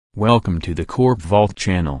Welcome to the CorpVault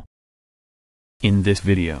channel. In this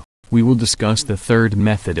video, we will discuss the third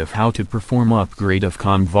method of how to perform upgrade of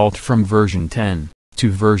CommVault from version 10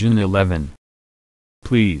 to version 11.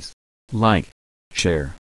 Please like,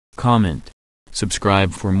 share, comment,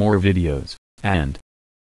 subscribe for more videos, and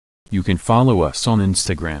you can follow us on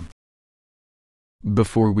Instagram.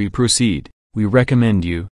 Before we proceed, we recommend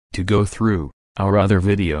you to go through our other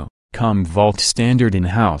video, CommVault Standard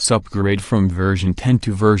In-House Upgrade from version 10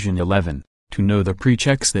 to version 11, to know the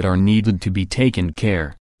pre-checks that are needed to be taken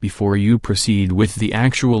care before you proceed with the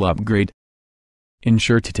actual upgrade.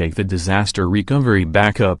 Ensure to take the disaster recovery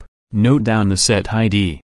backup, note down the set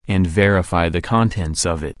ID, and verify the contents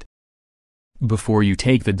of it. Before you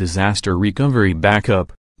take the disaster recovery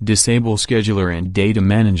backup, disable scheduler and data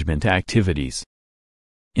management activities.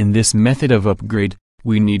 In this method of upgrade,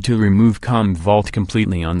 we need to remove CommVault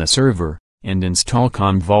completely on the server, and install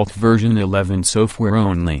CommVault version 11 software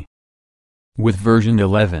only. With version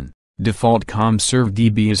 11, default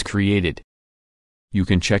CommServe-DB is created. You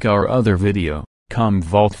can check our other video,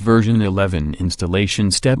 CommVault version 11 installation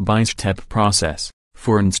step-by-step process,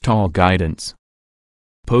 for install guidance.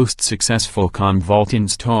 Post successful CommVault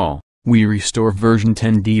install, we restore version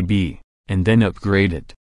 10 DB, and then upgrade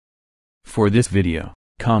it. For this video,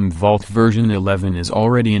 CommVault version 11 is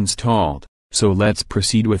already installed, so let's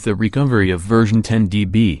proceed with the recovery of version 10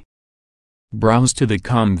 DB. Browse to the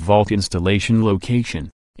CommVault installation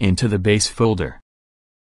location, into the base folder.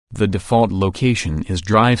 The default location is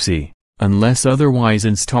drive C, unless otherwise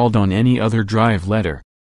installed on any other drive letter.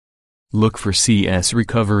 Look for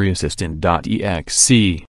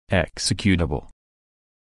csrecoveryassistant.exe, executable.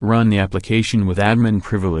 Run the application with admin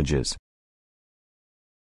privileges.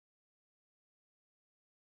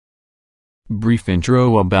 Brief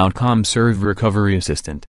intro about CommServe Recovery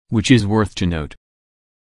Assistant, which is worth to note.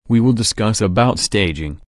 We will discuss about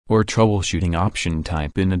staging, or troubleshooting option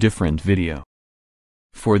type in a different video.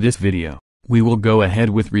 For this video, we will go ahead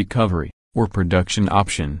with recovery, or production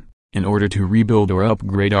option, in order to rebuild or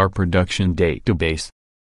upgrade our production database.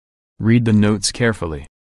 Read the notes carefully.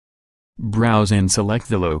 Browse and select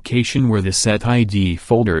the location where the set ID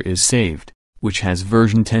folder is saved, which has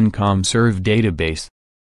version 10 CommServe database.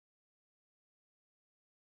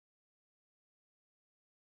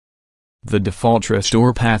 The default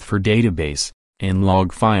restore path for database and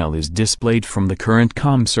log file is displayed from the current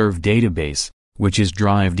CommServe database, which is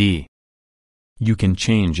drive D. You can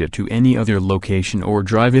change it to any other location or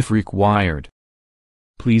drive if required.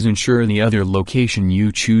 Please ensure the other location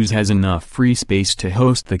you choose has enough free space to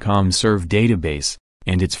host the CommServe database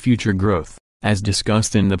and its future growth, as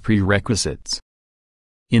discussed in the prerequisites.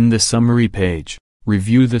 In the summary page,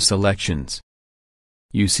 review the selections.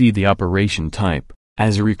 You see the operation type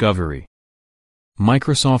as recovery.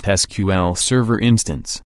 Microsoft SQL Server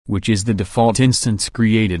instance, which is the default instance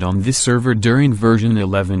created on this server during version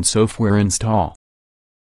 11 software install.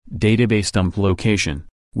 Database dump location,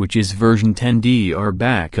 which is version 10 DR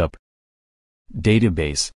backup.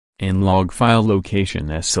 Database and log file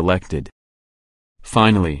location as selected.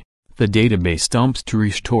 Finally, the database dumps to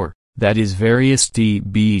restore, that is various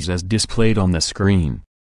DBs as displayed on the screen.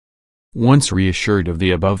 Once reassured of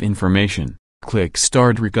the above information, click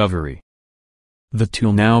Start Recovery. The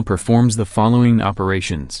tool now performs the following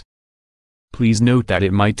operations. Please note that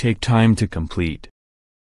it might take time to complete.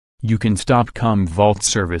 You can stop CommVault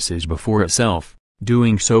services before itself,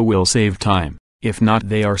 doing so will save time, if not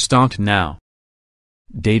they are stopped now.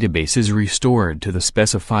 Database is restored to the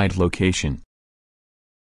specified location.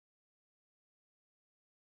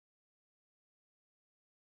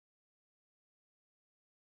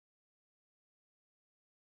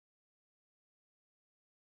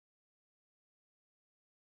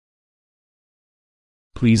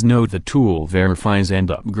 Please note the tool verifies and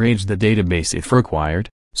upgrades the database if required,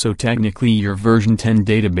 so technically your version 10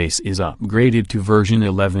 database is upgraded to version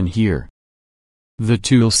 11 here. The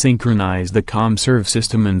tool synchronizes the CommServe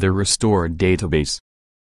system and the restored database.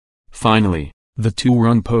 Finally, the tool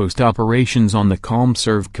runs post operations on the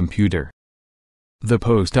CommServe computer. The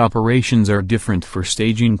post operations are different for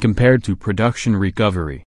staging compared to production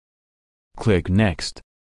recovery. Click Next.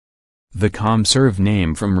 The CommServe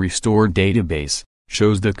name from restored database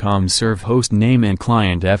shows the CommServe host name and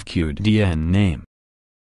client FQDN name.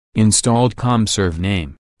 Installed CommServe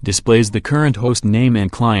name displays the current host name and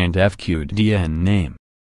client FQDN name.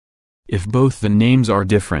 If both the names are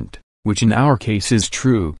different, which in our case is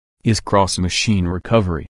true, is cross-machine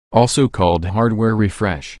recovery, also called hardware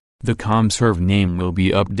refresh, the CommServe name will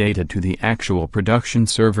be updated to the actual production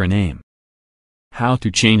server name. How to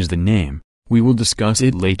change the name, we will discuss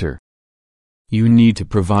it later. You need to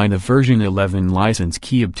provide a version 11 license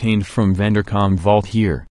key obtained from vendor CommVault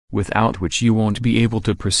here, without which you won't be able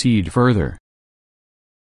to proceed further.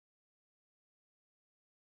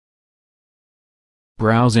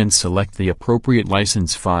 Browse and select the appropriate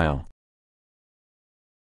license file.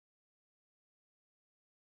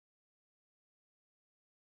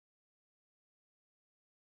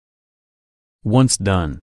 Once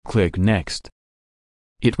done, click Next.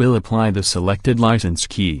 It will apply the selected license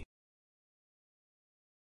key.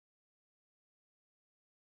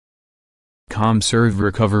 CommServe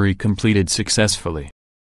recovery completed successfully.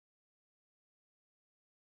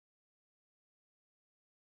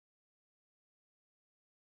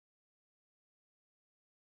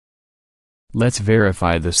 Let's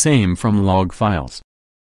verify the same from log files.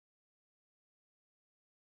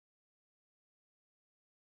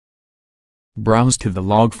 Browse to the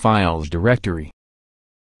log files directory.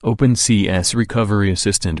 Open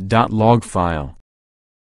csrecoveryassistant.log file.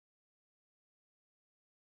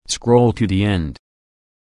 Scroll to the end.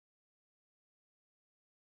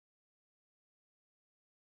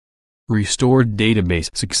 Restored database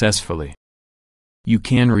successfully. You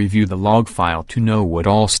can review the log file to know what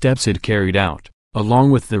all steps it carried out,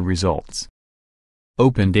 along with the results.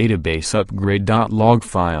 Open database upgrade.log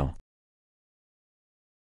file.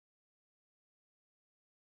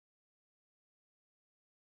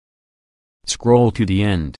 Scroll to the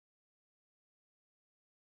end.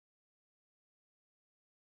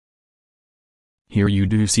 Here you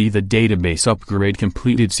do see the database upgrade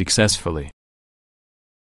completed successfully.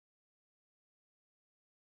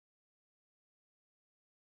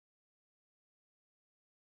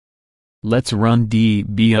 Let's run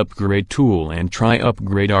DB upgrade tool and try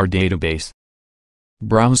upgrade our database.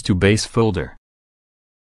 Browse to base folder.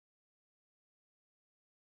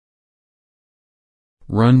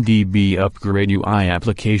 Run DB upgrade UI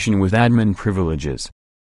application with admin privileges.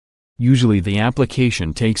 Usually the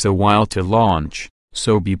application takes a while to launch,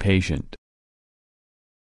 so be patient.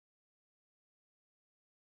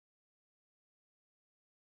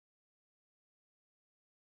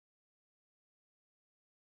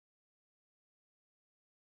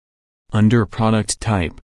 Under product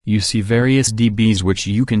type, you see various DBs which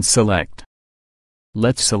you can select.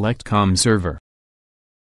 Let's select CommServer.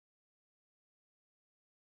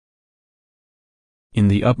 In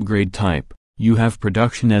the upgrade type, you have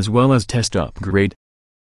production as well as test upgrade.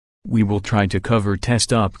 We will try to cover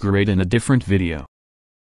test upgrade in a different video.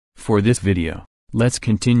 For this video, let's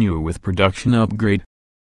continue with production upgrade.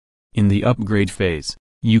 In the upgrade phase,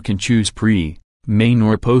 you can choose pre, main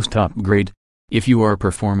or post upgrade, if you are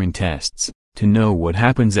performing tests, to know what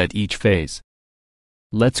happens at each phase.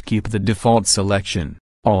 Let's keep the default selection,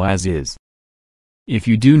 all as is. If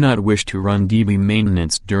you do not wish to run DB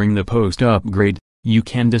maintenance during the post upgrade, you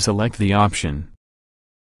can deselect the option.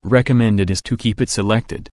 Recommended is to keep it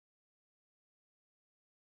selected.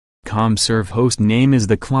 CommServe host name is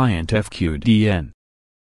the client FQDN.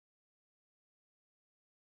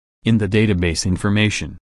 In the database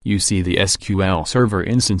information, you see the SQL Server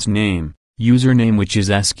instance name, username which is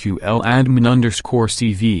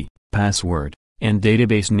SQLadmin_CV, password, and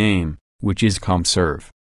database name, which is CommServe.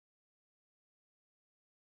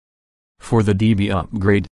 For the DB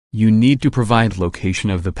upgrade, you need to provide location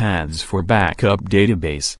of the paths for backup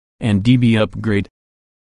database, and DB upgrade.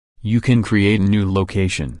 You can create a new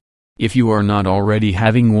location, if you are not already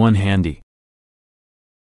having one handy.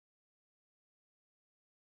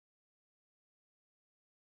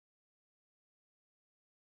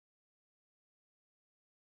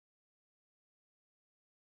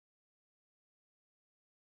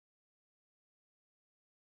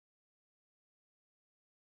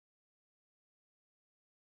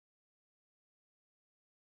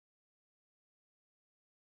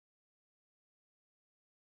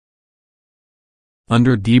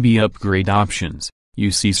 Under DB upgrade options,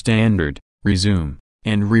 you see Standard, Resume,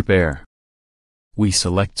 and Repair. We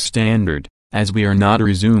select Standard, as we are not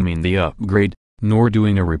resuming the upgrade, nor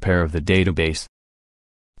doing a repair of the database.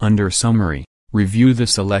 Under Summary, review the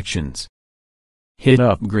selections. Hit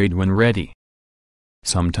Upgrade when ready.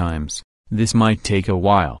 Sometimes, this might take a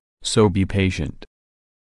while, so be patient.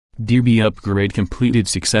 DB upgrade completed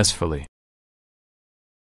successfully.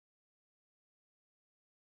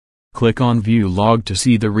 Click on View Log to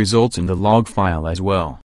see the results in the log file as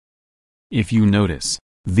well. If you notice,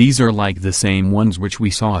 these are like the same ones which we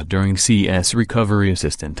saw during CS Recovery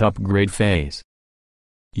Assistant upgrade phase.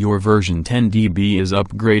 Your version 10 DB is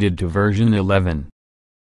upgraded to version 11.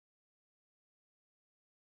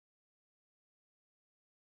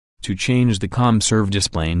 To change the CommServe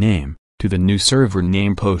display name to the new server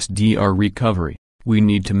name post DR Recovery, We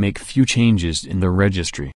need to make few changes in the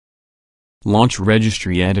registry. Launch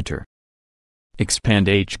Registry Editor. Expand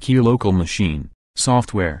HQ Local Machine,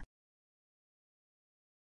 Software.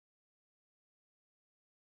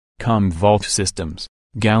 CommVault Systems,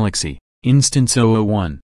 Galaxy, Instance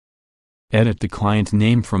 001. Edit the client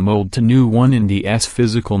name from old to new one in the S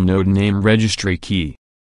physical node name registry key.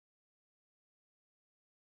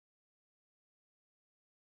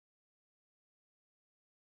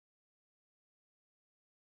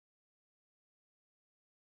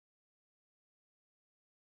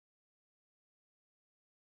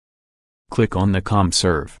 Click on the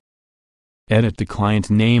CommServe. Edit the client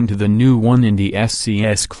name to the new one in the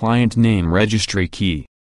SCS client name registry key.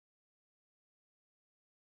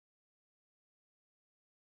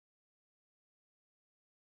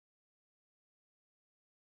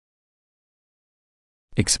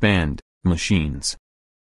 Expand Machines.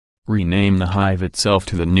 Rename the hive itself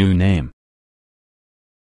to the new name.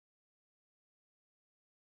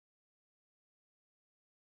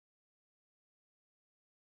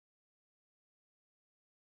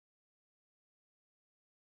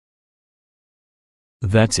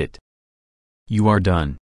 That's it. You are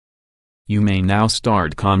done. You may now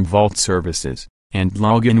start CommVault services, and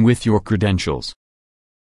log in with your credentials.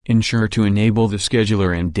 Ensure to enable the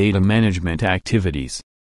scheduler and data management activities.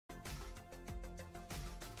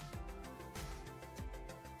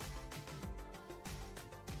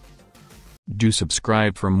 Do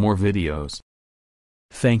subscribe for more videos.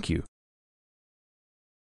 Thank you.